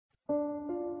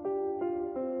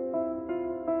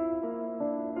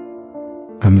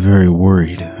I'm very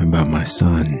worried about my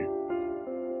son.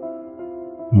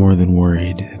 More than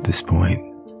worried at this point.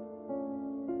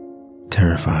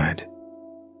 Terrified.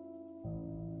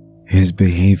 His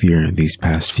behavior these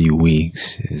past few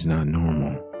weeks is not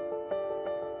normal.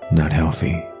 Not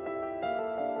healthy.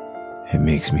 It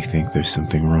makes me think there's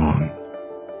something wrong.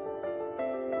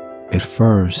 At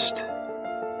first,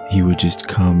 he would just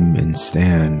come and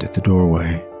stand at the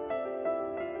doorway.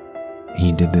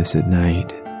 He did this at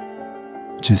night,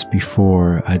 just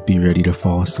before I'd be ready to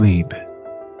fall asleep.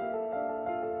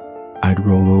 I'd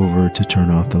roll over to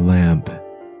turn off the lamp,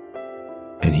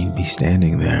 and he'd be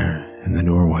standing there in the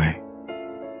doorway.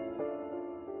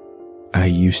 I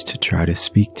used to try to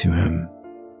speak to him.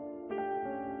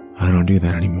 I don't do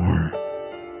that anymore.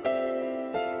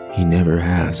 He never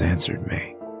has answered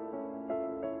me.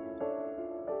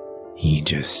 He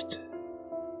just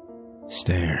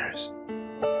stares.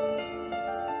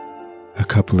 A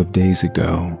couple of days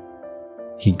ago,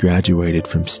 he graduated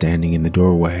from standing in the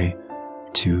doorway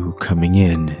to coming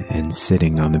in and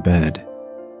sitting on the bed.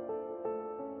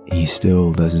 He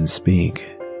still doesn't speak.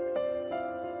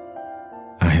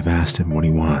 I have asked him what he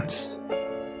wants.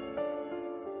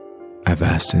 I've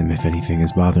asked him if anything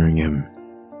is bothering him.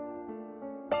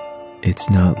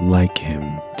 It's not like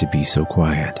him to be so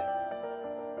quiet.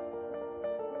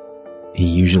 He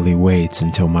usually waits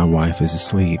until my wife is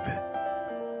asleep.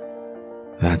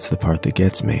 That's the part that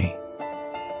gets me.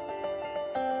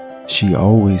 She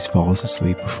always falls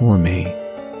asleep before me,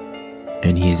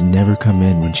 and he has never come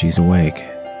in when she's awake.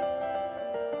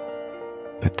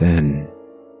 But then,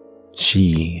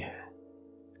 she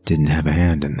didn't have a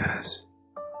hand in this.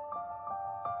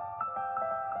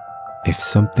 If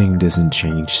something doesn't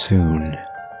change soon,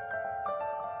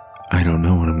 I don't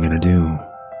know what I'm gonna do.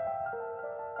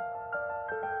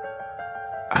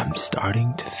 I'm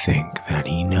starting to think that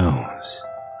he knows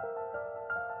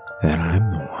that I'm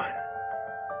the one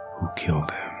who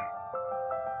killed him.